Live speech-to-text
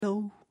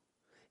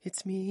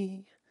it's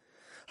me.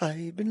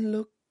 I've been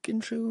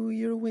looking through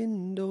your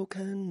window,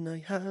 can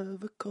I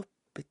have a cup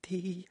of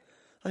tea?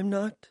 I'm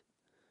not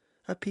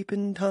a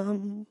peeping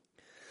Tom.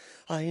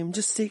 I am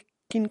just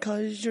sicking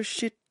 'cause you're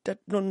shit that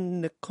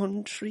run the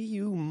country,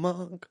 you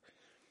mug.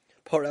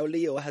 Poor old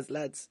Leo has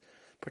lads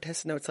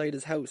protesting outside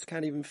his house,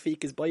 can't even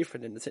feek his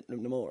boyfriend in the sitting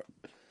room no more.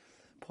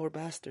 Poor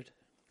bastard.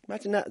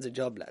 Imagine that as a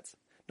job, lads.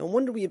 No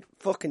wonder we have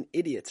fucking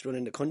idiots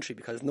running the country,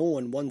 because no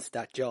one wants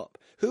that job.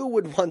 Who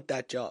would want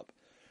that job?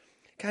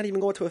 Can't even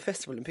go to a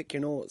festival and pick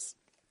your nose.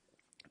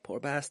 Poor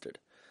bastard.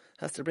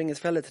 Has to bring his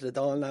fella to the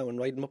Dáil now and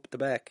ride him up at the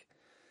back,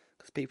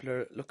 because people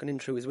are looking in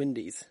through his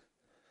windies.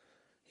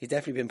 He's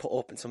definitely been put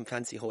up in some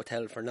fancy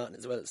hotel for nothing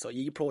as well. So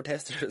ye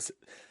protesters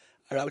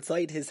are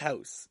outside his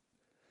house.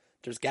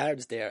 There's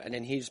guards there, and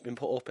then he's been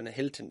put up in a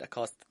Hilton that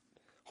cost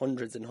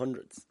hundreds and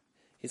hundreds.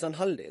 He's on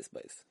holidays,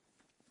 boys.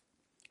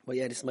 But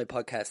yeah, this is my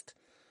podcast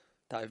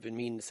that I've been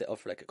meaning to set up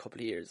for like a couple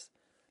of years.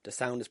 The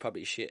sound is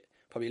probably shit.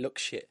 Probably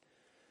looks shit.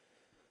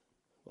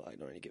 Well, I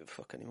don't really give a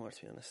fuck anymore,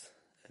 to be honest.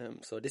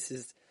 So this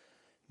is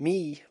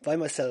me, by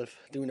myself,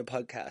 doing a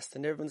podcast.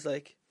 And everyone's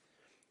like,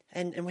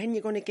 and when are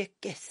you going to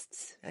get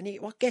guests? And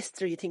what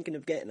guests are you thinking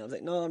of getting? I was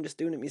like, no, I'm just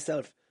doing it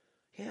myself.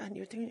 Yeah, and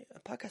you're doing a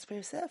podcast by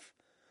yourself?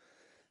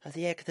 I was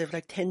like, yeah, because I have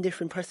like 10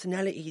 different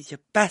personalities, you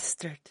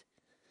bastard.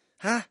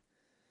 Huh?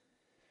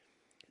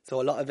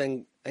 So a lot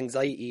of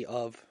anxiety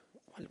of,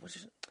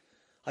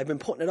 I've been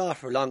putting it off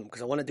for long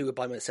because I want to do it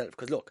by myself.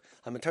 Because look,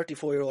 I'm a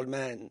 34-year-old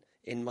man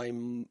in my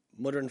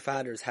mother and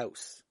father's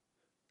house.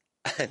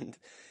 And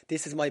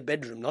this is my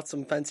bedroom, not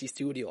some fancy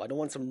studio. I don't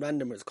want some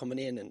randomers coming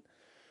in and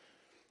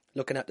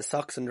looking at the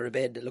socks under a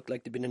bed that look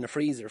like they've been in a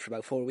freezer for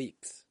about 4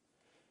 weeks.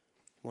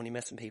 I'm only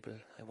messing people.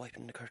 I'm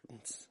wiping the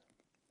curtains.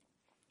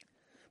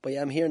 But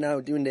yeah, I'm here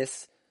now doing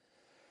this.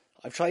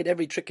 I've tried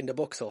every trick in the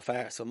book so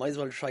far, so I might as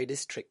well try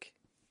this trick.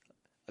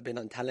 I've been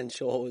on talent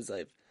shows.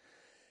 I've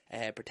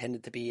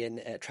pretended to be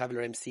in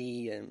Traveller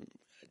MC, and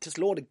just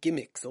a load of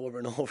gimmicks over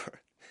and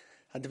over.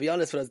 And to be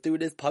honest, when I was doing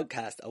this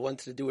podcast, I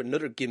wanted to do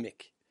another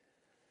gimmick,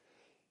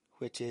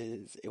 which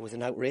is, it was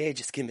an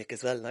outrageous gimmick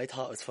as well, and I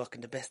thought it was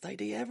fucking the best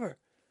idea ever.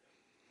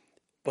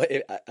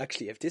 But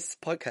actually, if this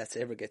podcast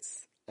ever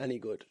gets any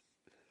good,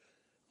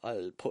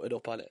 I'll put it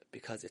up on it,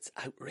 because it's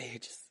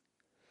outrageous.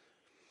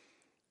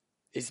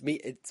 It's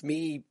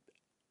me,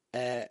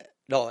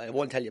 no, I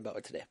won't tell you about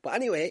it today. But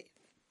anyway,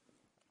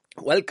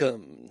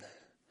 welcome.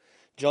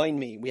 Join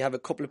me. We have a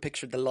couple of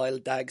pictures of the Lyle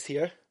Dags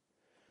here.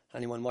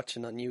 Anyone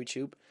watching on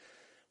YouTube?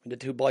 With the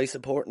two boys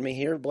supporting me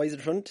here, boys in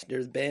front.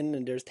 There's Ben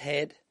and there's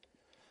Ted.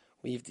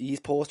 We've these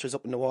posters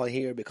up on the wall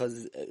here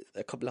because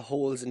a couple of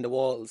holes in the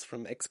walls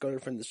from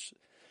ex-girlfriends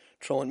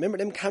throwing. Remember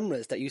them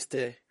cameras that used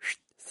to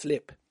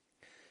slip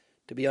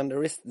to be on the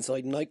wrist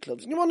inside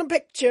nightclubs? You want a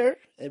picture?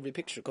 Every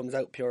picture comes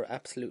out pure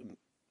absolute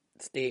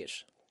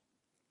state.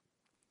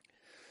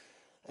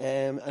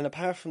 And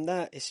apart from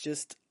that, it's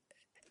just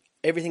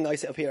everything I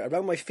set up here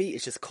around my feet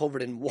is just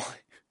covered in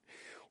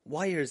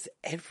wires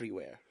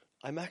everywhere.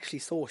 I'm actually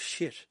so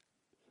shit.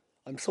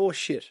 I'm so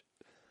shit.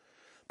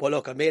 But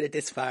look, I made it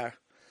this far.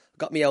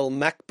 Got me old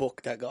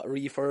MacBook that got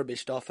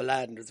refurbished off a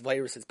lad, and there's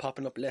viruses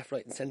popping up left,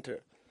 right and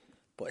centre.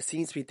 But it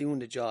seems to be doing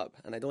the job,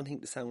 and I don't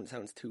think the sound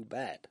sounds too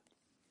bad.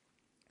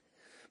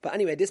 But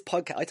anyway, this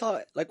podcast, I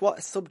thought, like,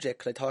 what subject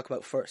could I talk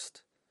about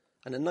first?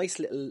 And a nice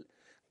little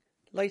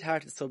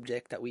light-hearted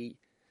subject that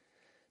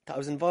I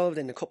was involved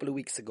in a couple of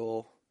weeks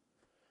ago,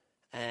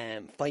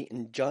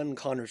 fighting John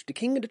Connors, the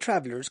king of the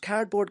travellers,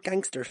 cardboard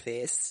gangster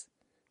face.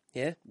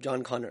 Yeah,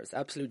 John Connors,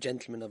 absolute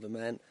gentleman of a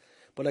man.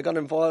 But I got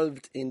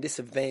involved in this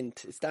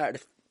event. It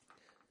started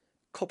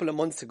a couple of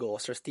months ago.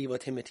 Sir Steve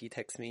O'Timothy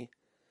texted me,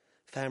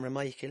 Farmer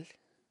Michael,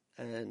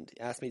 and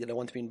asked me did I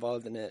want to be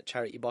involved in a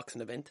charity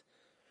boxing event.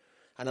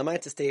 And I'm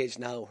at the stage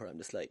now where I'm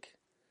just like,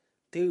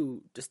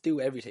 just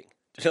do everything.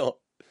 You know,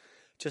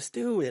 just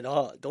do it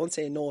all. Don't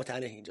say no to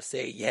anything. Just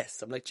say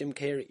yes. I'm like Jim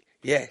Carrey.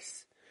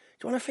 Yes.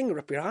 Do you want a finger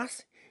up your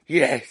ass?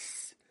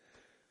 Yes.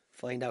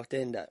 Find out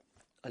then that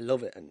I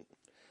love it, and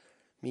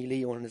me,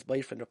 Leo, and his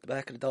boyfriend are up the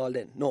back of the Dáil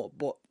then. No,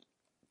 but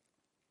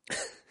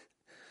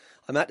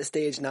I'm at the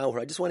stage now where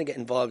I just want to get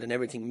involved in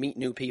everything, meet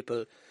new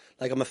people.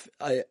 Like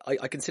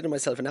I consider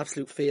myself an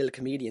absolute failed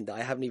comedian that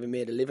I haven't even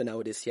made a living out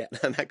of this yet.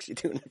 I'm actually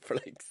doing it for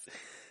like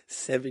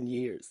 7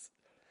 years.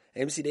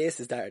 MC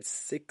Days started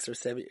 6 or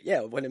 7.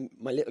 Yeah, when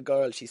my little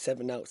girl, she's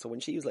 7 now. So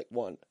when she was like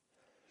 1,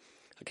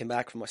 I came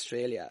back from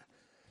Australia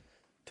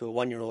to a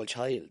 1-year-old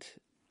child,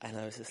 and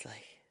I was just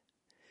like,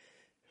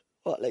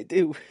 what I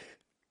do?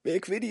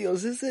 Make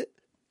videos, is it?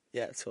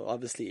 Yeah, so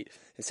obviously,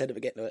 instead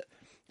of getting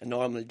a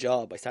normal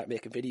job, I start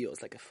making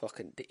videos like a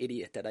fucking the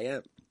idiot that I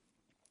am.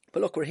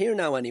 But look, we're here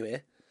now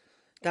anyway,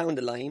 down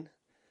the line,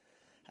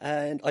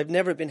 and I've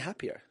never been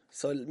happier.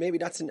 So maybe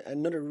that's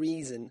another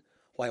reason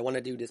why I want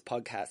to do this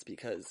podcast,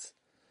 because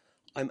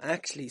I'm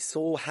actually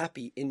so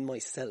happy in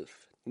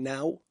myself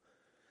now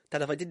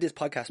that if I did this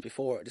podcast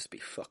before, I'd just be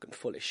fucking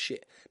full of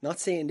shit. Not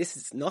saying this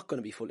is not going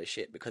to be full of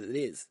shit, because it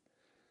is.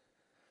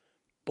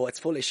 But it's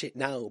full of shit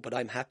now, but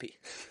I'm happy.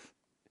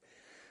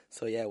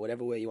 So yeah,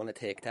 whatever way you want to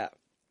take that.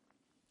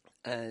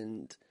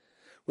 And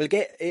we'll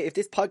get, if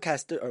this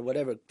podcast or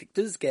whatever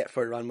does get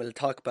further on, we'll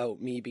talk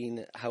about me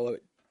being, how I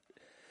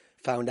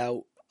found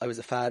out I was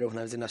a father when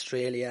I was in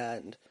Australia,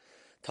 and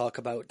talk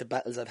about the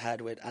battles I've had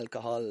with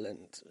alcohol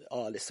and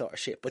all this sort of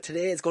shit. But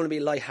today it's going to be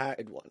a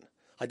light-hearted one.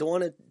 I don't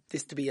want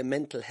this to be a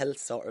mental health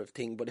sort of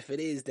thing, but if it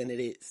is, then it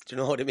is. Do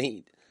you know what I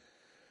mean?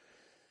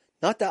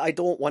 Not that I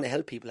don't want to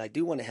help people. I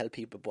do want to help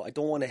people, but I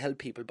don't want to help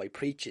people by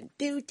preaching,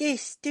 do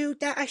this, do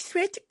that. I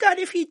swear to God,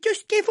 if you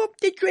just give up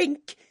the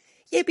drink,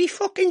 you'll be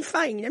fucking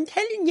fine. I'm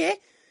telling you.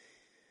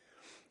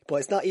 But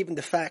it's not even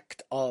the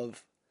fact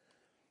of...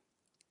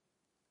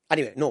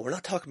 Anyway, no, we're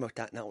not talking about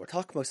that now. We're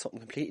talking about something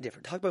completely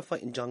different. Talk about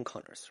fighting John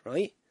Connors,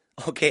 right?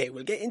 Okay,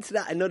 we'll get into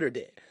that another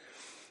day.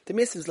 The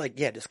missus was like,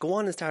 yeah, just go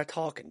on and start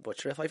talking. But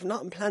sure, if I've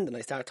not planned and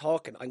I start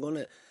talking, I'm going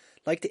to,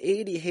 like the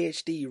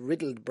ADHD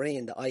riddled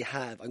brain that I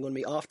have, I'm going to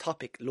be off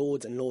topic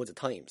loads and loads of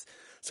times.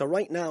 So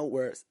right now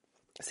we're,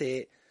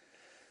 say,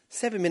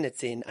 7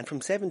 minutes in, and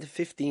from 7 to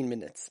 15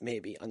 minutes,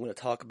 maybe, I'm going to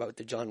talk about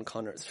the John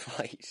Connors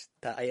fight,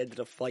 that I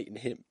ended up fighting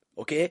him,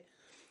 okay?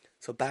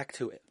 So back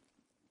to it.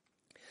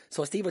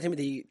 So Steve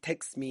Timothy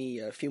texted me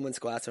a few months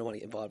ago asking I want to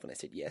get involved, and I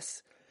said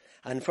yes.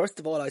 And first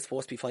of all, I was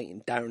supposed to be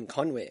fighting Darren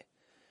Conway,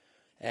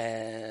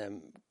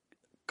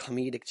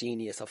 comedic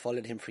genius. I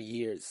followed him for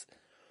years.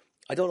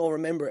 I don't know,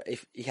 remember,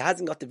 if he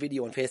hasn't got the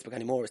video on Facebook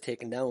anymore, it's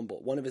taken down,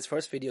 but one of his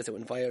first videos that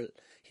went viral,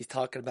 he's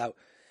talking about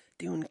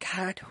doing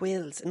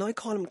cartwheels, and I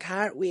call him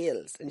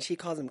cartwheels, and she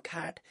calls him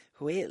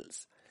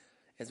cartwheels.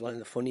 It's one of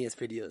the funniest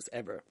videos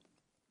ever.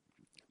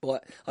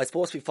 But I was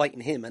supposed to be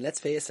fighting him, and let's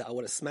face it, I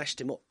would have smashed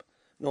him up.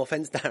 No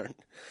offence, Darren.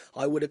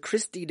 I would have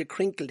Christy the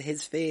crinkled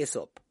his face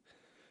up.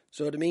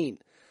 Do you know what I mean?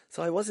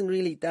 So I wasn't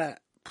really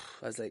that...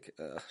 I was like,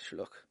 sure,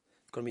 look,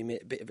 it's going to be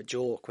a bit of a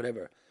joke,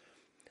 whatever.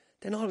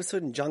 Then all of a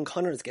sudden, John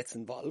Connors gets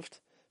involved.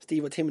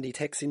 Steve Timothy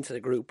texts into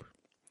the group.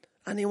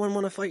 Anyone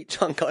want to fight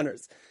John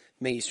Connors?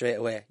 Me straight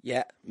away.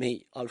 Yeah,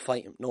 me. I'll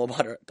fight him. No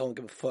bother. Don't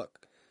give a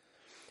fuck.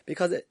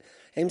 Because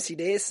MC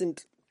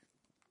Decent,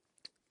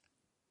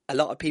 a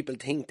lot of people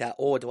think that,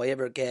 oh, do I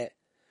ever get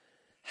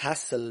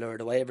hassled or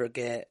do I ever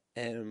get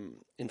in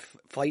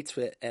fights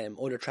with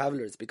other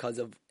travellers because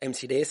of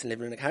MC Decent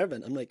living in a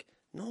caravan? I'm like,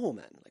 no,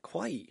 man. Like,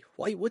 why?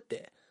 Why would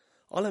they?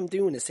 All I'm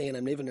doing is saying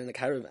I'm living in a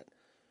caravan.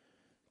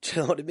 Do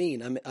you know what I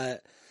mean?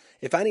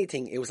 If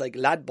anything, it was like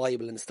Lad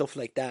Bible and stuff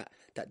like that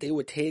they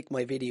would take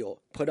my video,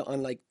 put it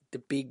on like the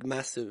big,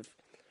 massive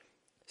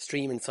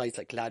streaming sites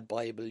like Lad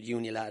Bible,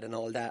 Unilad and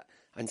all that,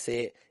 and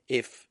say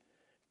if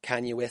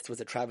Kanye West was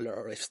a traveller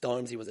or if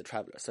Stormzy was a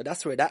traveller. So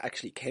that's where that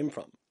actually came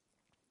from.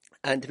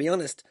 And to be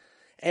honest,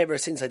 ever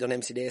since I've done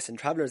MC Decent,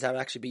 travellers have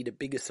actually been the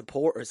biggest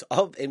supporters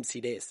of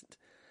MC Decent.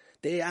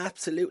 They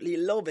absolutely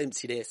love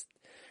MC Decent.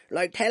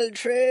 Like, tell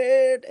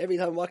truth, every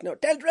time I'm walking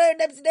out, tell truth,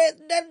 MC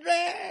Decent, tell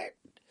truth.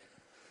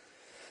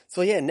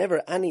 So yeah,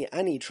 never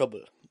any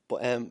trouble.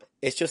 But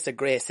it's just a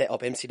great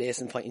setup. MC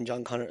Decent fighting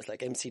John Connors.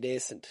 Like, MC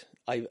Decent,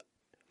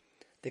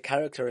 the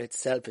character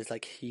itself is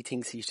like, he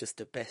thinks he's just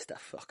the best at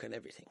fucking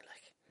everything.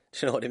 Like, do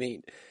you know what I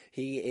mean?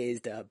 He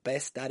is the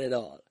best at it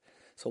all.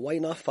 So why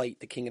not fight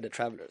the king of the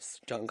travellers,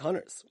 John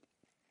Connors?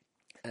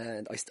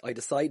 And I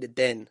decided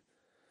then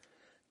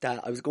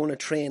that I was going to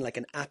train like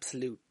an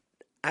absolute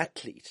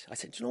athlete. I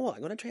said, you know what?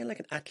 I'm going to train like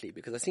an athlete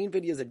because I've seen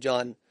videos of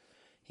John.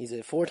 He's a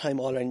 4-time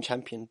All-Ireland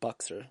champion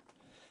boxer.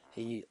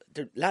 The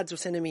lads were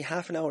sending me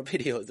half-an-hour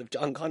videos of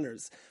John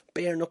Connors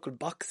bare-knuckle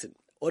boxing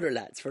other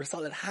lads for a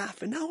solid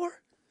half an hour.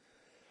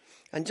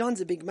 And John's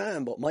a big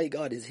man, but my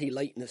God, is he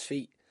light in his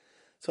feet.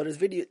 So there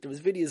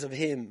was videos of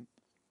him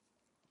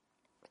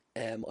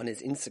on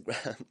his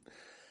Instagram,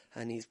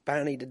 and he's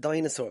Barney the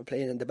dinosaur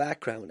playing in the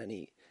background,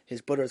 and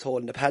his brother's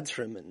holding the pads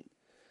for him, and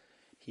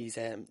he's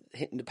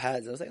hitting the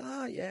pads. I was like,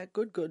 yeah,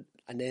 good.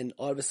 And then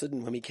all of a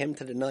sudden, when we came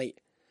to the night,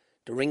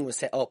 the ring was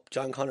set up.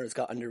 John Connors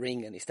got on the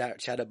ring and he started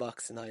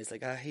shadowboxing. And I was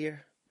like,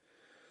 here,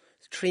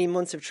 it's 3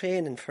 months of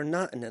training for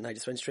nothing. And I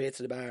just went straight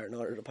to the bar and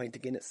ordered a pint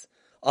of Guinness.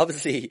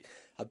 Obviously,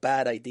 a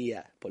bad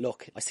idea. But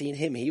look, I seen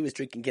him. He was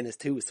drinking Guinness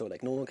too. So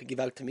like, no one could give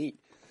out to me.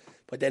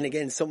 But then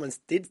again, someone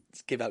did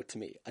give out to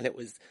me. And it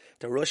was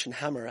the Russian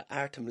hammer,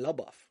 Artem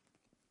Lobov.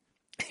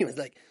 He was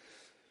like,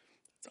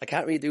 I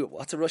can't really do it.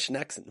 What's a Russian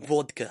accent?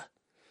 Vodka.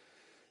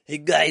 Hey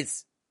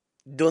guys,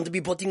 don't be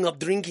putting up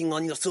drinking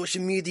on your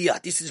social media.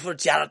 This is for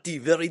charity.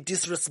 Very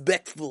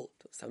disrespectful.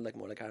 Sound like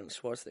more like Arnold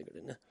Schwarzenegger,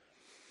 didn't it?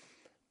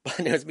 But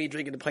there's me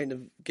drinking a pint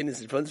of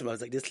Guinness in front of him. I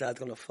was like, this lad's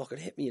going to fucking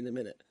hit me in a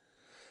minute.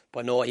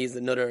 But no, he's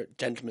another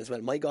gentleman as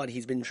well. My God,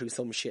 he's been through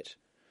some shit.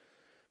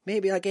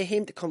 Maybe I'll get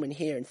him to come in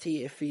here and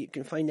see if he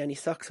can find any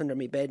socks under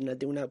my bed and I'll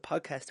do a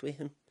podcast with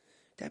him.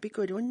 That'd be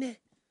good, wouldn't it?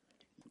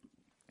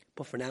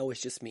 But for now,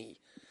 it's just me.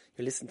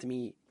 You listen to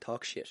me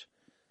talk shit.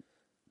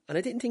 And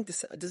I didn't think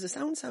does the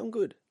sound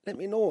good? Let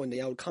me know in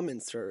the old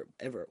comments or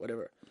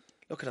whatever.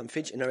 Look, I'm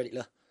fidgeting already.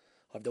 Look,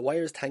 I have the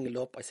wires tangled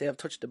up. I say I've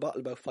touched the bottle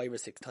about 5 or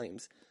 6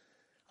 times.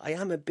 I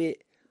am a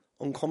bit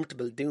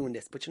uncomfortable doing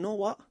this, but you know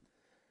what?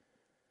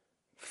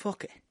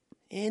 Fuck it,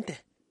 ain't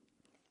it?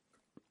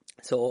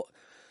 So,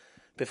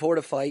 before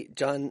the fight,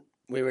 John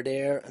we were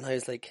there, and I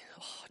was like,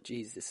 oh,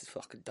 jeez, this is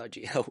fucking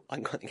dodgy.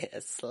 I'm going to get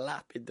a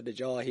slap into the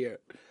jaw here.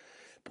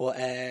 But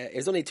it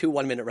was only 2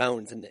 1-minute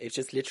rounds, and it's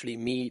just literally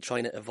me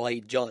trying to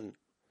avoid John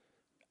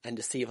and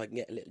to see if I can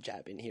get a little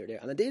jab in here there.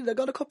 And I did. I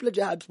got a couple of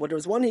jabs, but there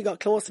was one he got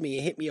close to me.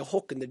 He hit me a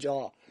hook in the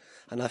jaw,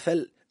 and I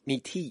felt me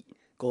teeth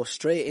go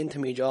straight into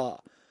my jaw.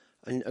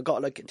 And I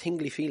got like a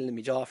tingly feeling in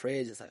my jaw for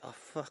ages. Like, oh,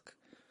 fuck.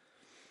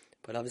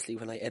 But obviously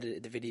when I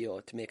edited the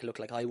video to make it look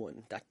like I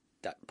won,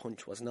 that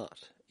punch was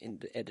not in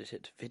the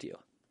edited video.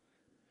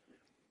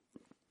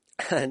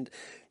 And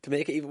to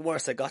make it even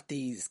worse, I got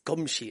these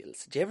gum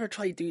shields. Did you ever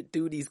try to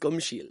do these gum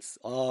shields?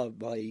 Oh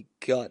my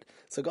god.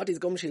 So I got these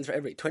gum shields for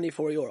every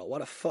 €24.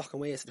 What a fucking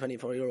waste of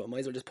 €24. I might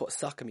as well just put a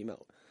sock in my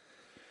mouth.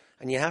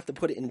 And you have to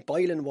put it in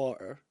boiling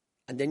water,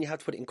 and then you have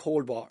to put it in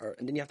cold water,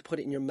 and then you have to put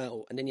it in your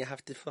mouth, and then you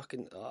have to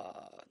fucking...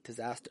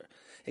 disaster.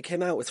 It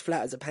came out as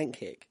flat as a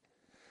pancake.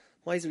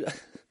 Might as well...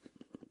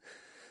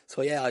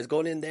 So yeah, I was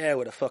going in there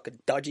with a fucking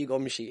dodgy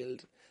gum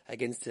shield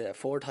against a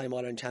 4-time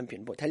All-Ireland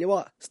champion. But tell you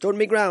what, stood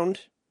me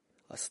ground.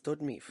 I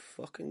stood me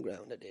fucking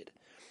ground, I did.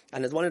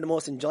 And it's one of the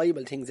most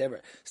enjoyable things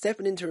ever.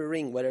 Stepping into a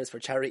ring, whether it's for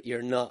charity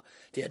or not,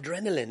 the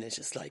adrenaline is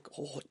just like,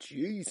 oh,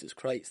 Jesus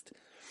Christ.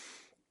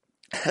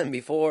 And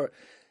before,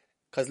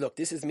 because look,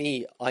 this is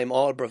me, I'm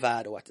all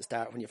bravado at the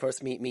start. When you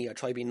first meet me, I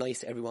try to be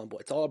nice to everyone,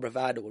 but it's all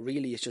bravado.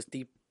 Really, it's just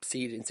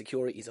deep-seated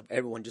insecurities of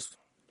everyone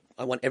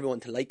I want everyone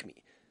to like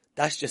me.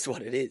 That's just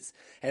what it is.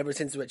 Ever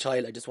since I was a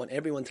child, I just want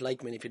everyone to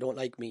like me. And if you don't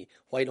like me,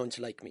 why don't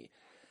you like me?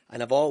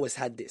 And I've always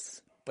had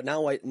this. But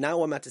now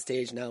I'm at the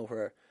stage now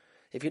where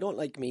if you don't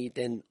like me,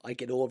 then I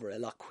get over it a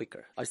lot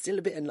quicker. I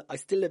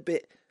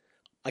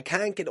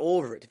can't get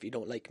over it if you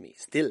don't like me.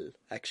 Still,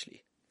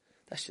 actually.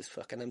 That's just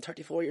fucking, I'm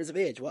 34 years of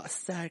age. What a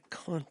sad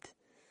cunt.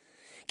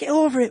 Get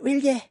over it, will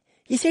you?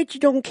 You said you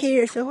don't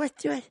care, so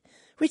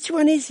which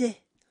one is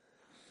it?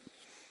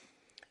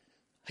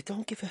 I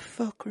don't give a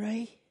fuck,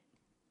 right?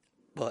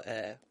 But,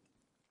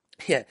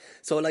 yeah,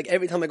 so like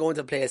every time I go into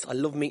a place, I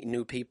love meeting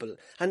new people.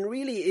 And it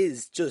really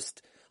is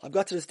just, I've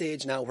got to the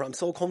stage now where I'm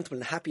so comfortable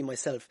and happy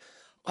myself.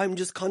 I'm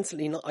just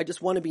constantly, I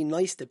just want to be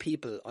nice to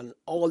people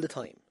all the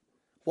time.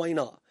 Why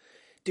not?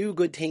 Do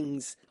good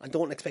things and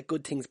don't expect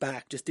good things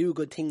back. Just do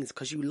good things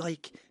because you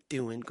like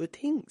doing good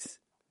things.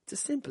 It's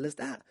as simple as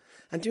that.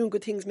 And doing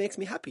good things makes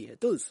me happy. It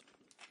does.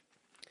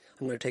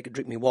 I'm going to take a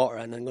drink of my water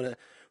and I'm going to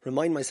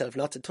remind myself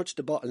not to touch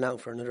the bottle now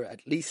for another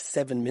at least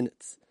 7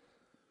 minutes.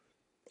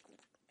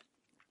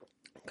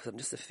 Because I'm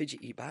just a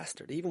fidgety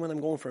bastard. Even when I'm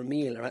going for a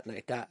meal or anything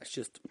like that, it's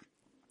just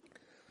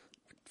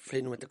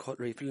fiddling with the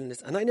cutlery, fiddling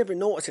this. And I never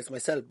notice it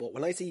myself, but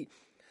when I see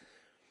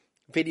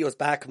videos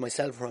back of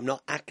myself where I'm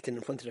not acting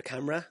in front of the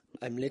camera,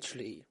 I'm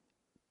literally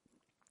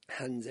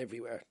hands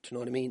everywhere. Do you know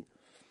what I mean?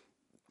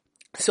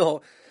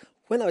 So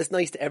when I was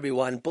nice to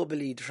everyone,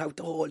 bubbly throughout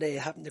the whole day,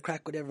 having the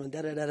crack with everyone,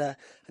 and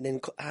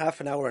then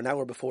half an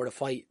hour before the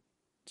fight,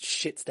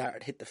 shit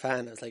started, hit the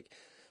fan.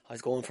 I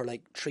was going for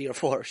like 3 or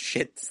 4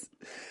 shits.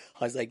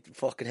 I was like,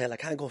 fucking hell, I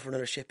can't go for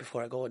another shit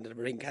before I go into the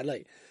ring, can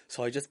I?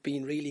 So I just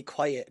been really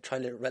quiet,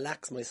 trying to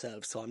relax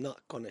myself so I'm not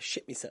going to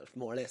shit myself,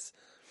 more or less.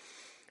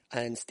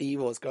 And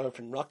Steve-O's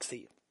girlfriend,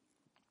 Roxy,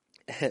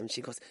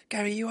 she goes,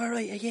 Gary, you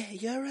alright? Yeah,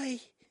 you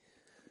alright?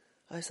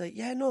 I was like,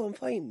 yeah, no, I'm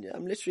fine.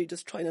 I'm literally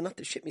just trying not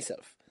to shit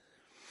myself.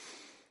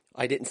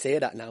 I didn't say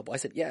that now, but I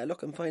said, yeah,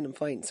 look, I'm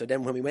fine. So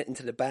then when we went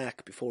into the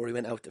back before we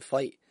went out to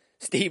fight,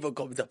 Steve-O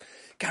comes up,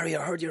 Gary,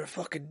 I heard you're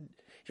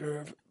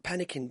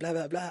panicking, blah,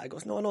 blah, blah. I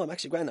goes, no, I'm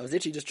actually grand. I was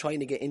literally just trying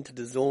to get into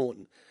the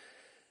zone.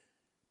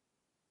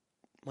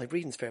 My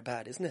breathing's fair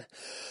bad, isn't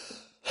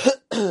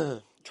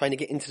it? Trying to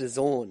get into the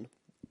zone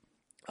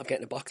of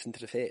getting a box into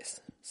the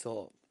face.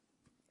 So,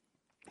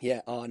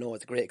 yeah,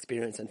 it's a great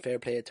experience. And fair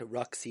play to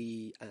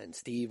Roxy and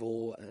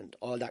Steve-O and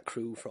all that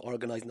crew for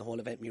organising the whole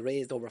event. We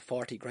raised over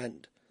 40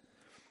 grand.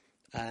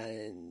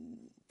 And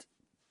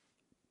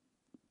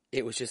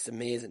it was just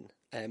amazing.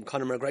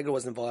 Conor McGregor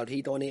was involved.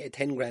 He donated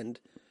 10 grand.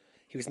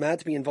 He was mad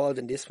to be involved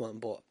in this one,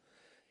 but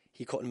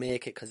he couldn't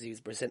make it because he was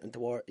presenting to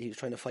war. He was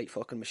trying to fight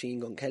fucking Machine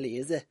Gun Kelly,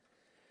 is it?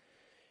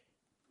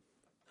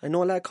 I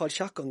know a lad called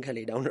Shotgun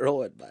Kelly down the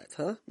road,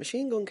 but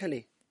Machine Gun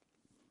Kelly.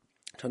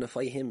 Trying to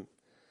fight him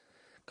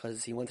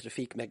because he wanted to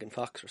feek Megan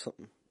Fox or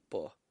something.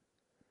 But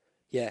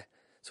yeah,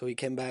 so he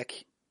came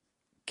back,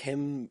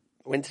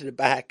 went to the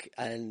back.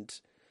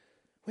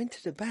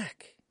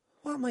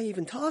 What am I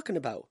even talking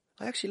about?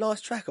 I actually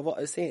lost track of what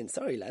I was saying.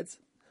 Sorry, lads.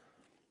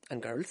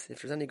 And girls,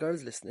 if there's any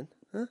girls listening.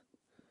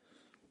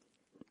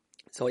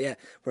 So yeah,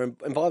 we're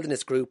involved in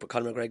this group that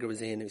Conor McGregor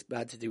was in. He was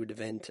bad to do with the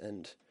event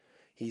and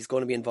he's going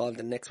to be involved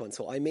in the next one.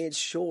 So I made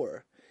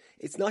sure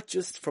it's not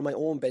just for my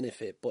own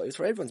benefit, but it's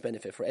for everyone's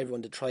benefit, for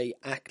everyone to try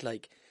act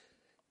like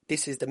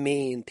this is the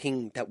main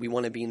thing that we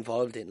want to be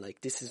involved in. Like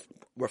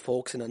we're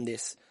focusing on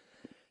this.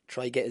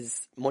 Try get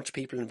as much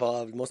people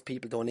involved, most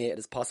people donate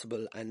as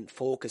possible and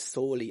focus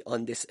solely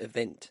on this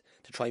event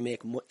to try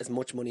make as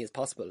much money as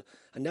possible.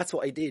 And that's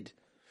what I did.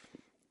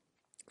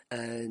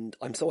 And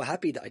I'm so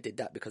happy that I did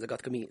that because I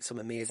got to meet some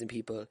amazing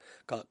people,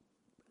 got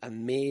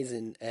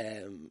amazing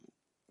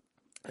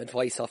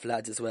advice off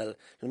lads as well.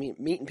 I mean,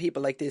 meeting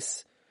people like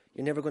this,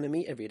 you're never going to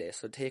meet every day,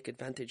 so take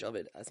advantage of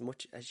it as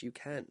much as you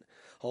can.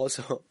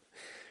 Also,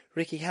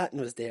 Ricky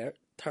Hatton was there,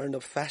 turned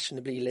up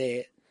fashionably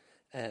late,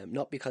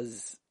 not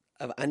because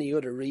of any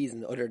other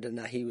reason other than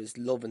that he was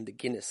loving the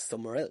Guinness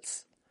somewhere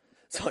else.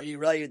 So he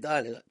arrived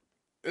on it, like,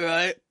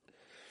 right.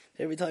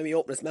 Every time he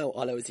opened his mouth,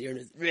 all I was hearing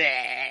is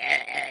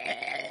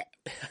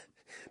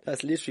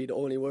that's literally the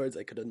only words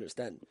I could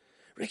understand.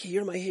 Ricky,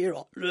 you're my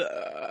hero.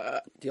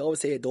 They always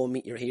say don't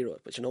meet your hero,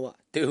 but you know what?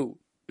 Do.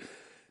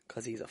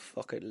 Because he's a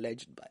fucking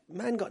legend.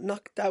 Man got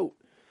knocked out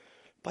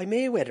by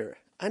Mayweather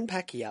and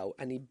Pacquiao,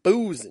 and he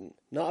boozing.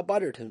 Not a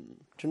bother to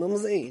him. Do you know what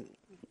I'm saying?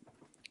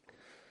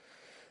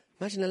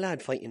 Imagine a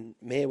lad fighting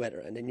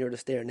Mayweather, and then you're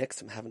just there next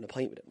to him having a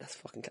pint with him. That's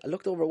fucking... I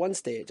looked over one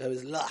stage, I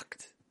was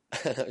locked.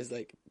 And I was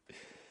like,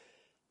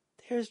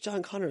 there's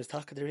John Connors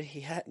talking to Ricky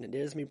Hatton, and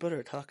there's my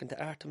brother talking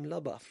to Artem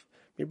Lobov.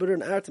 My brother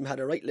and Artem had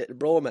a right little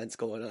bromance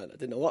going on. I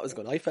didn't know what was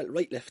going on. I felt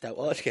right left out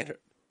altogether.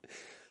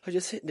 I was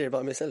just sitting there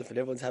by myself and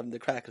everyone's having the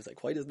crack. I was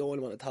like, why does no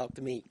one want to talk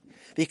to me?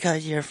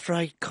 Because you're a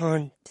fright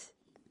cunt.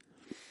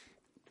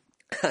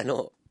 I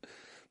know.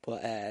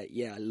 But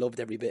yeah, I loved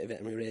every bit of it,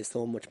 and we raised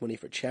so much money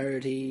for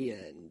charity,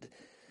 and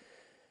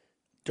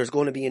there's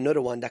going to be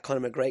another one that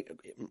Conor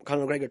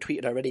McGregor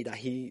tweeted already that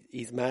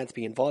he's mad to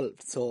be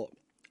involved. So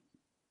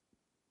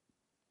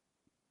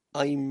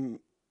I'm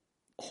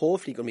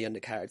hopefully going to be on the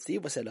card.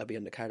 Steve said I'll be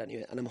on the card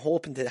anyway, and I'm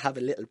hoping to have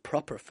a little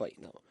proper fight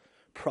now.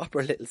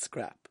 Proper little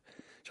scrap.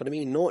 Do you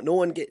know what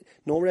I mean?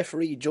 No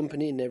referee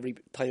jumping in every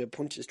time a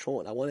punch is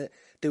thrown. I want to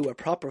do a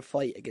proper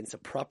fight against a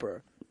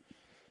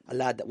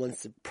lad that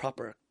wants to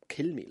proper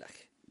kill me,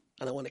 like.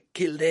 And I want to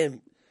kill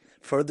them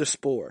for the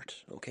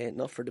sport, okay?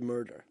 Not for the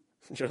murder.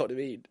 Do you know what I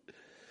mean?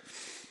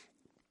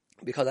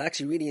 Because I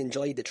actually really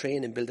enjoyed the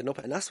training building up,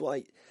 and that's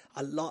why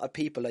a lot of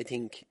people, I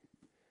think,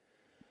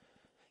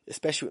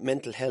 especially with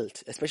mental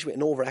health, especially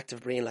with an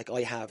overactive brain like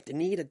I have, they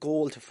need a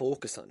goal to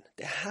focus on.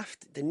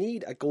 They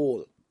need a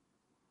goal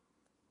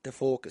to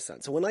focus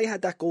on. So when I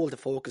had that goal to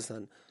focus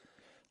on,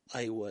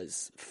 I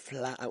was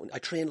flat out. I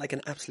trained like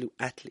an absolute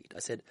athlete. I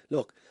said,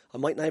 look, I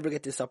might never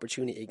get this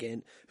opportunity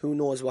again. Who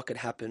knows what could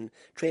happen?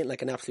 Train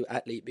like an absolute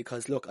athlete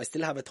because, look, I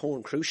still have a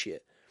torn cruciate.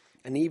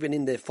 And even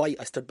in the fight,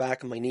 I stood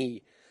back on my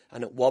knee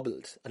and it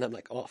wobbled. And I'm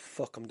like, oh,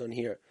 fuck, I'm done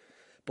here.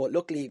 But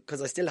luckily,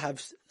 because I still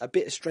have a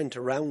bit of strength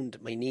around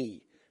my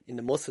knee in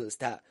the muscles,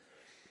 that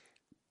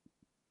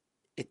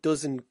it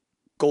doesn't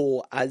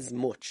go as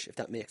much, if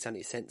that makes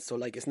any sense. So,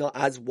 like, it's not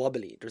as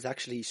wobbly. There's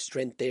actually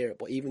strength there.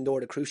 But even though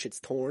the cruciate's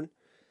torn,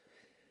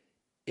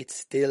 it's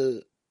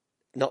still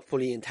not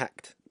fully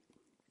intact.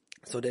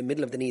 So the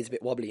middle of the knee is a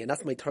bit wobbly. And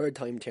that's my third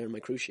time tearing my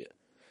cruciate.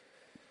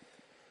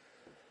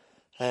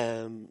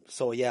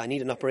 So yeah, I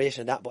need an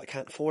operation of that, but I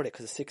can't afford it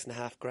because it's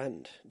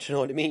 $6,500. Do you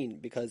know what I mean?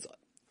 Because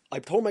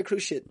I've torn my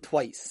cruciate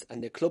twice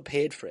and the club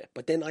paid for it.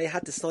 But then I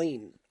had to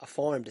sign a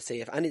form to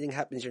say if anything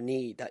happens to your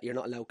knee that you're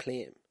not allowed to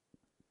claim.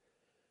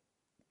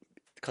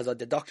 Because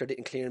the doctor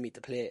didn't clear me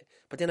to play.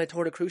 But then I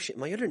tore the cruciate in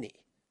my other knee.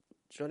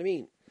 Do you know what I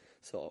mean?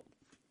 So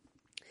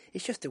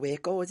it's just the way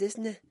it goes,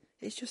 isn't it?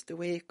 It's just the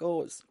way it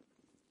goes.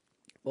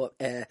 But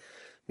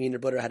me and her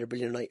brother had a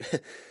brilliant night.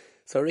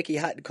 So Ricky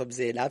Hatton comes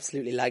in,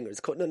 absolutely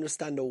langers. Couldn't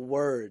understand a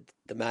word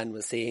the man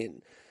was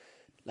saying.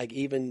 Like,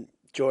 even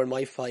during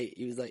my fight,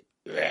 he was like,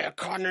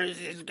 Connors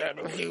is got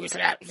a few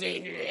slaps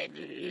in.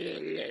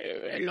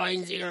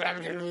 Lines here.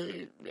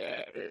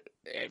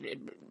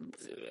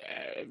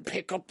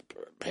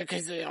 Pick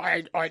his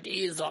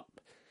ideas up.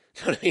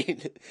 You know what I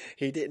mean?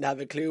 He didn't have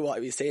a clue what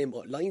he was saying,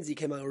 but Lindsay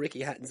came out of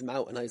Ricky Hatton's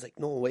mouth, and I was like,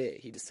 no way.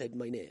 He just said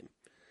my name.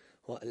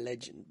 What a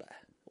legend, man.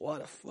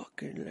 What a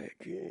fucking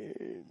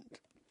legend.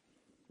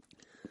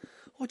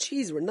 Oh,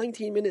 jeez, we're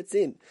 19 minutes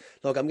in.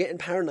 Look, I'm getting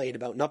paranoid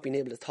about not being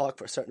able to talk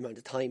for a certain amount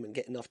of time and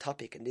getting off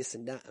topic and this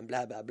and that and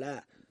blah, blah, blah.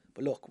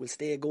 But look, we'll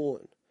stay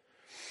going.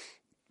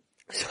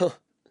 So,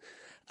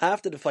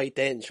 after the fight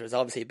then, there was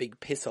obviously a big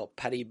piss-up.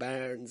 Paddy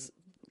Barnes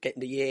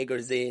getting the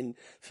Jaegers in.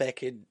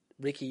 Fucking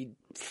Ricky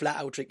flat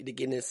out drinking the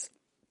Guinness.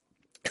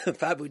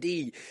 Fabu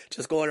D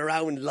just going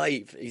around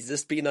live. He's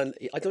just been on...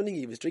 I don't think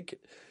he was drinking.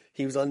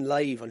 He was on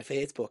live on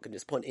Facebook and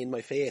just putting in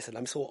my face, and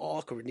I'm so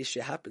awkward when this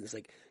shit happens.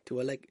 Like,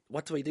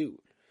 what do I do?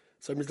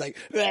 So I'm just like,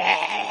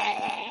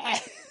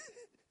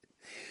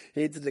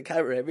 into the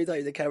camera. Every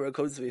time the camera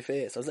comes to my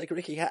face, I was like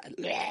Ricky Hatton.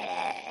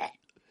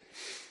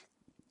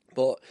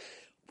 But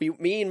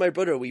me and my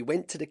brother, we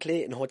went to the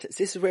Clayton Hotel.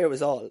 This is where it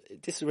was all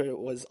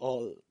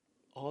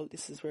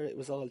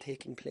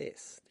taking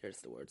place.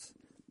 There's the words.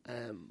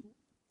 In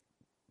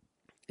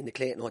the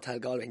Clayton Hotel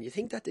Galway. And you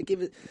think that they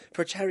give it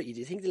for charity? Do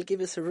you think they'll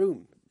give us a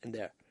room in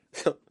there?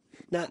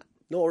 Nah,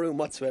 no room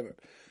whatsoever.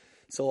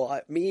 So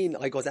I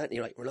goes, Anthony,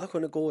 right, we're not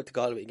going to go to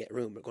Galway and get a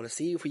room. We're going to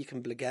see if we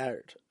can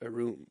blackguard a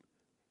room.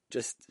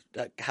 Just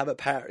have a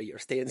party or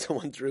stay in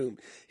someone's room.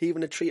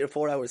 Even a 3 or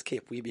 4 hours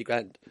kip, we'd be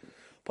grand.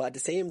 But at the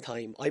same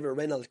time, I have a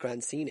Reynolds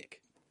Grand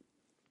Scenic.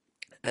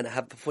 And I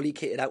have the fully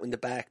kitted out in the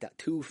back that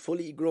 2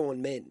 fully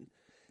grown men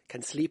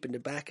can sleep in the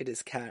back of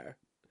this car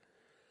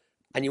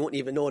and you won't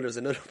even know there's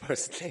another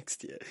person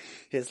next to you.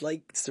 It's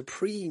like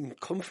supreme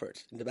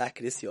comfort in the back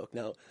of this yoke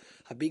now.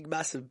 A big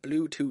massive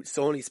Bluetooth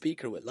Sony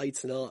speaker with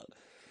lights and all.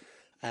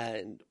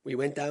 And we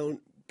went down,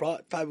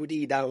 brought Fabu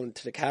D down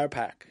to the car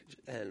park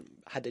and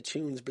had the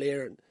tunes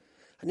blaring.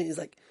 And then he's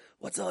like,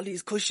 what's all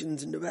these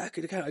cushions in the back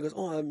of the car? I goes,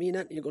 oh, me and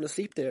Anthony are going to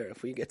sleep there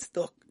if we get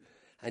stuck.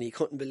 And he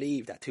couldn't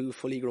believe that two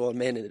fully grown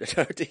men in their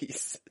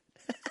 30s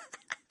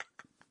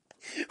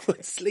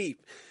would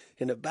sleep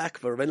in the back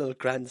of a Renault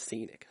Grand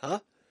Scenic,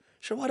 huh?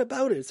 Sure, what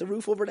about it? It's a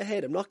roof over the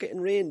head. I'm not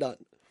getting rained on.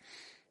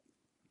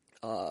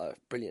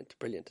 Brilliant.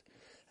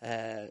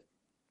 But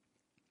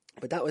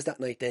that was that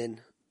night then.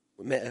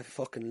 We met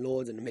fucking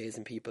loads of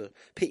amazing people.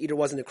 Pity there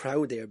wasn't a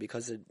crowd there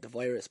because of the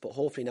virus, but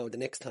hopefully now the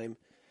next time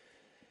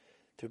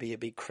there'll be a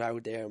big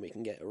crowd there and we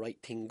can get a right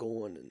thing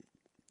going. And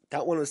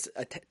that one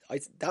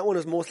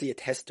was mostly a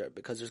tester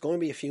because there's going to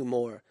be a few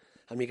more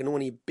and we can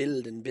only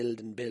build and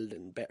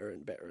better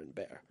and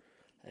better.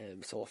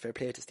 So fair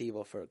play to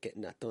Steve-O for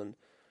getting that done.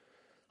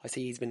 I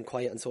see he's been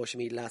quiet on social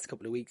media the last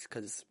couple of weeks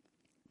because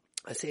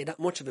I say that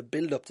much of a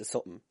build-up to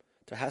something,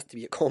 there has to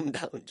be a come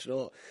down, you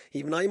know.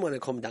 Even I want to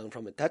come down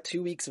from it. That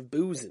 2 weeks of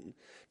boozing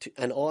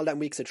and all that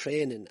weeks of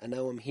training, and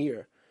now I'm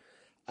here.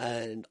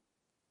 And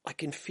I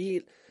can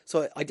feel...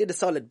 So I did a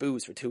solid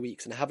booze for 2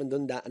 weeks, and I haven't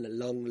done that in a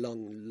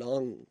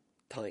long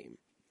time.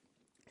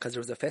 Because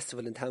there was a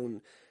festival in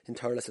town in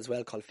Thurles as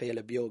well called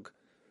Féile Beag.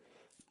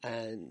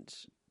 And...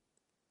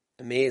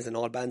 amazing,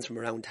 all bands from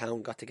around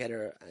town got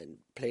together and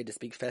played this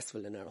big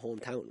festival in our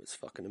hometown. It was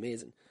fucking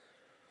amazing.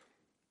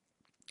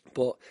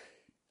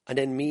 And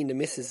then me and the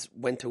missus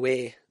went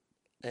away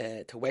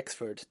to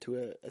Wexford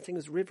to I think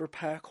it was River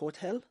Park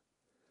Hotel.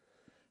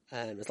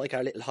 And it was like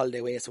our little holiday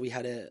away, so we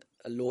had a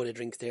load of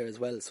drinks there as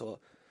well. So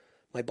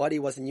my body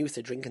wasn't used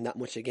to drinking that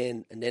much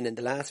again. And then in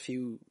the last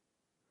few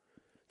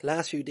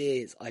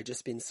days, I've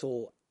just been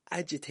so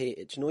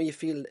agitated. You know, you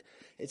feel,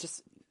 it's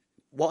just...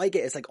 what I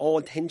get is like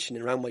all tension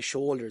around my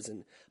shoulders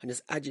and I'm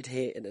just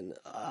agitated and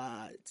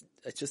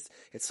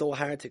it's so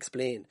hard to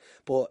explain.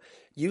 But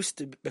used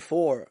to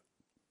before,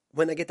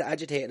 when I get that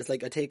agitated, it's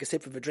like I take a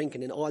sip of a drink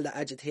and then all the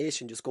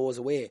agitation just goes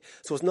away.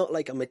 So it's not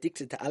like I'm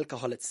addicted to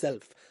alcohol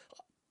itself.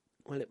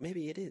 Well,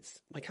 maybe it is.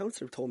 My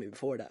counsellor told me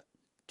before that,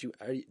 do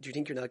you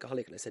think you're an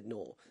alcoholic? And I said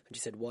no. And she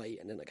said why?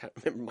 And then I can't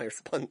remember my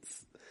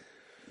response.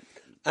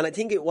 And I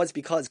think it was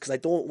because I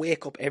don't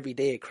wake up every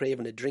day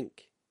craving a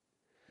drink.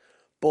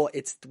 But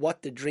it's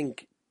what the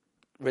drink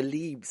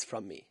relieves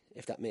from me,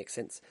 if that makes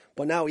sense.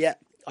 But now, yeah,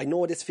 I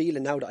know this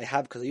feeling now that I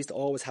have because I used to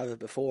always have it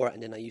before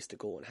and then I used to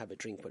go and have a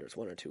drink, whether it's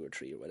 1 or 2 or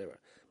 3 or whatever.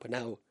 But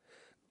now,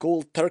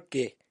 cold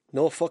turkey,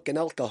 no fucking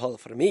alcohol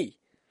for me.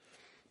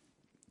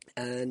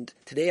 And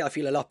today I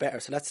feel a lot better.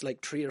 So that's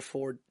like 3 or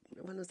 4...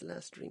 when was the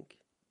last drink?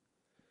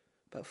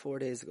 About 4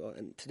 days ago.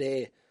 And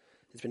today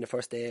has been the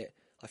first day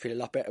I feel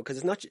a lot better.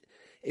 Because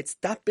it's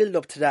that build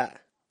up to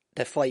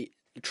the fight,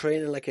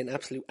 training like an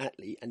absolute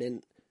athlete, and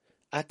then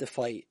at the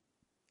fight,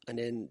 and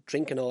then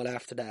drinking all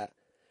after that.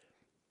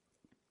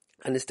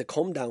 And it's the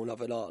come down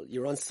of it all.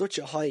 You're on such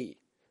a high,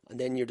 and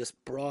then you're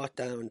just brought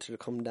down to the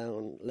come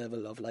down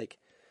level of like,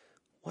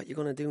 what you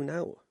going to do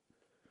now?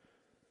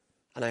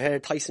 And I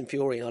heard Tyson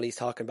Fury and all he's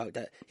talking about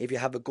that if you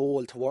have a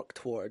goal to work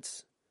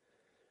towards,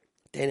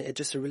 then it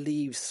just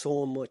relieves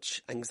so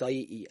much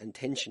anxiety and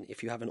tension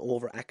if you have an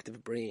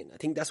overactive brain. I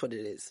think that's what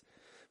it is.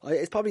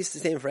 It's probably the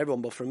same for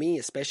everyone, but for me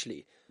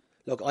especially,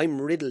 look,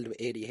 I'm riddled with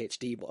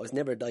ADHD, but I was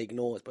never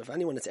diagnosed. But if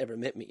anyone that's ever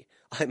met me,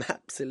 I'm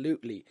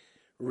absolutely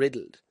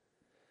riddled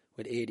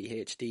with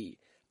ADHD.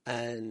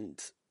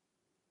 And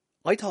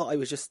I thought I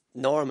was just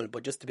normal,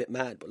 but just a bit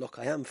mad. But look,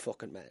 I am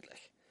fucking mad,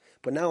 like.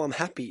 But now I'm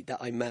happy that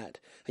I'm mad.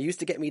 It used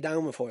to get me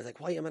down before. It's like,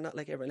 why am I not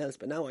like everyone else?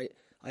 But now I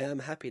am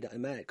happy that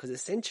I'm mad. Because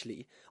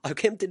essentially, I've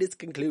come to this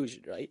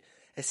conclusion, right?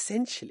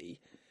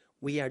 Essentially,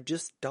 we are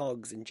just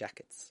dogs in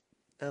jackets.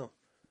 Now,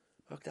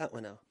 work that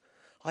one out.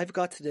 I've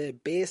got to the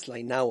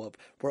baseline now of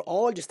we're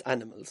all just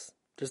animals.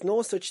 There's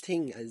no such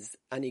thing as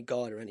any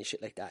god or any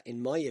shit like that,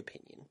 in my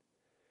opinion.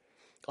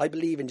 I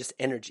believe in just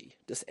energy,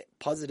 just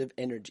positive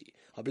energy.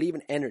 I believe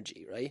in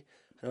energy, right?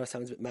 I know it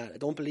sounds a bit mad. I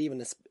don't believe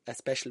in a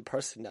special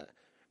person that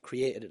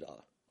created it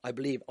all. I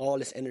believe all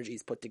this energy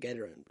is put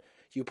together and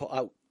you put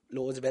out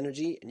loads of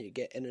energy and you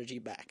get energy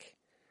back.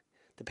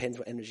 Depends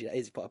what energy that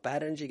is. You put out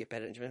bad energy, you get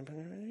bad energy,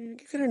 you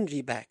get good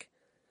energy back.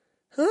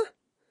 Huh?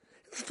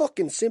 It's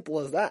fucking simple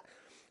as that.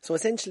 So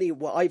essentially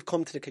what I've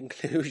come to the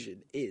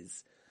conclusion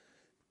is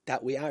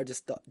that we are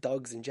just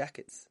dogs in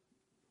jackets.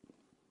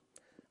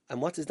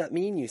 And what does that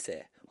mean, you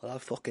say? Well, I'll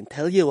fucking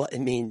tell you what it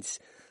means.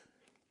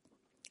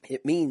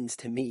 It means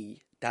to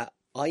me that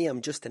I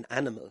am just an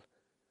animal.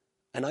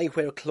 And I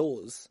wear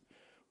clothes,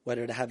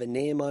 whether they have a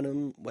name on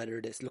them, whether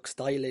they look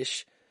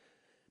stylish.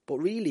 But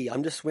really,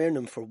 I'm just wearing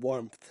them for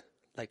warmth,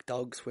 like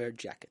dogs wear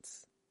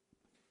jackets.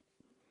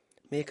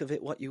 Make of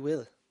it what you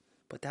will.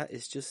 But that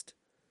is just...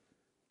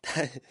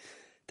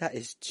 that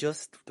is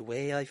just the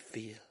way I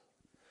feel.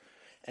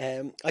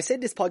 I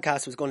said this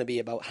podcast was going to be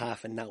about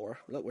half an hour.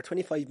 Look, we're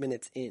 25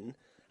 minutes in.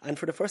 And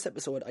for the first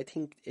episode, I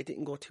think it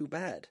didn't go too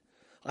bad.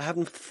 I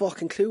haven't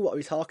fucking clue what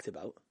we talked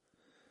about.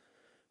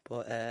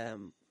 But,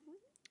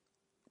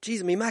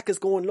 jeez, my Mac is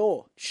going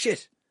low.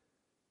 Shit.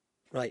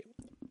 Right.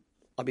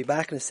 I'll be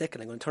back in a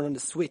second. I'm going to turn on the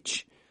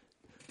switch.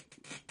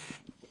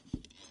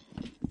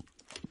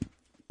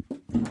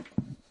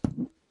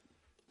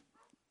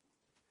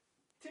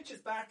 Titch is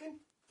barking.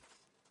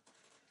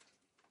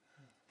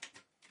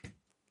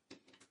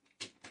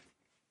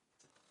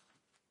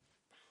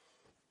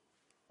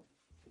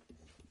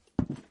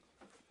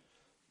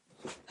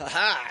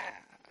 Ha-ha!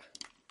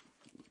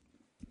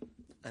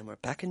 And we're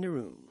back in the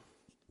room.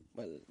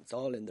 Well, it's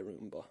all in the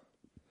room, but...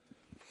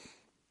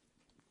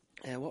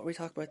 what were we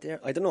talking about there?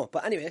 I don't know.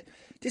 But anyway,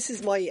 this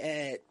is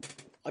my...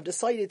 I've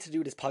decided to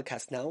do this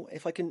podcast now.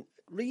 If I can...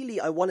 Really,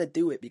 I want to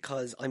do it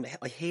because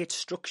I hate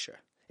structure.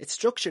 It's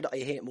structure that I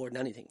hate more than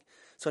anything.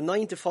 So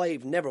 9 to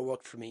 5 never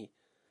worked for me.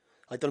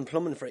 I've done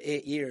plumbing for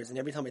 8 years, and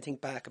every time I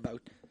think back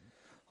about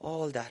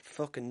all that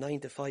fucking 9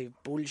 to 5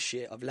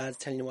 bullshit of lads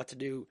telling you what to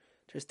do,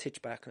 there's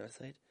Titch barking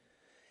outside.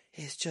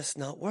 It's just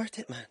not worth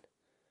it, man.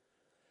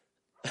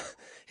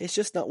 It's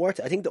just not worth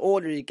it. I think the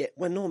older you get...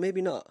 Well, no,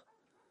 maybe not.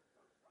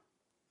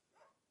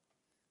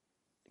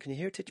 Can you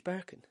hear Titch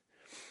barking?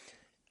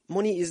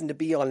 Money isn't the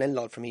be-all and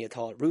end-all for me at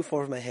all. Roof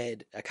over my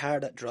head, a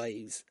car that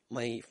drives,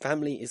 my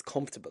family is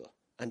comfortable,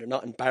 and they're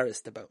not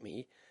embarrassed about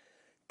me,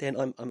 then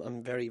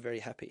I'm very, very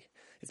happy.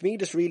 It's me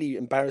just really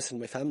embarrassing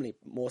my family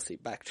mostly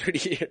back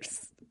 30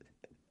 years.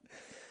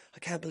 I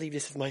can't believe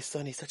this is my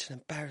son. He's such an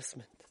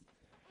embarrassment.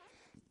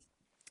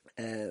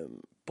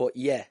 But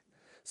yeah,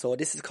 so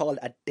this is called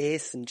A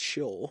Decent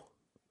Show.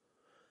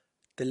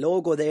 The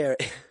logo there,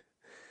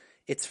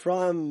 it's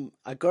from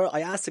a girl.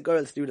 I asked a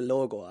girl to do the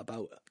logo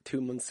about 2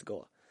 months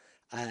ago,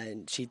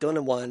 and she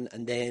done one,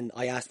 and then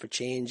I asked for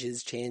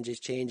changes,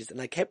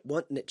 and I kept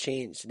wanting it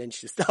changed, and then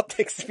she stopped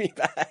texting me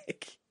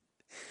back.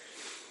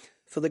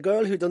 So the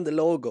girl who done the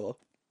logo,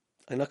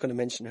 I'm not going to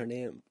mention her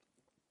name.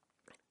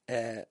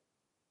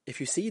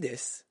 If you see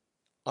this,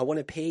 I want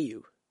to pay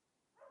you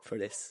for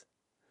this,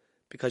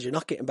 because you're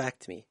not getting back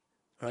to me,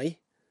 right?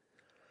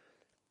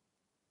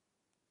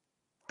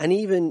 And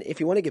even if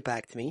you want to get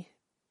back to me,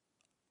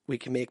 we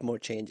can make more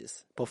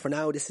changes. But for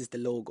now, this is the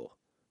logo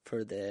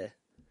for the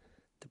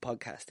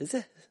podcast, is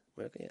it?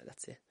 Well, yeah,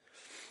 that's it.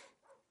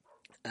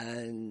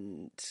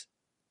 And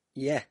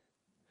yeah,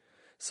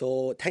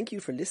 so thank you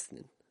for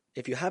listening.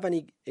 If you have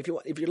any, if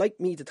you'd like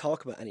me to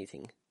talk about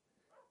anything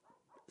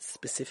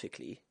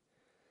specifically,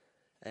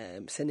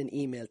 send an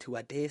email to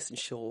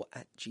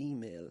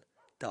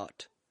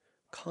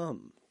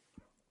adecentshow@gmail.com,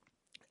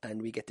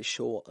 and we get the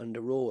show on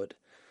the road.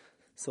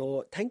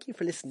 So thank you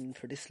for listening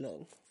for this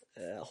long.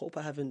 I hope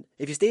I haven't...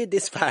 If you stayed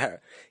this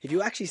far, if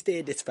you actually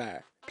stayed this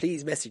far,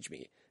 please message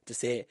me to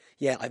say,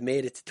 yeah, I've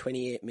made it to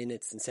 28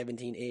 minutes and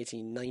 17,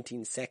 18,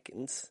 19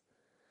 seconds.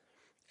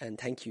 And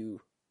thank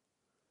you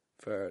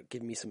for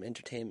giving me some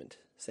entertainment.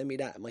 Send me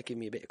that. It might give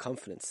me a bit of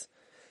confidence.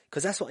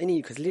 Because that's what I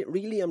need. Because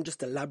really, I'm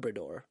just a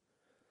Labrador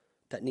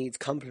that needs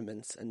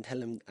compliments and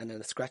tell him, and then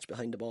a scratch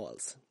behind the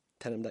balls.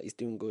 Tell him that he's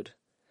doing good.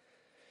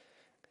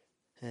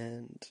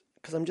 And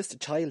because I'm just a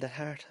child at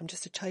heart. I'm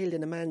just a child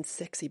in a man's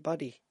sexy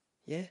body.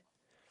 Yeah?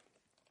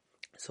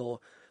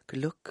 So,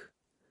 good luck.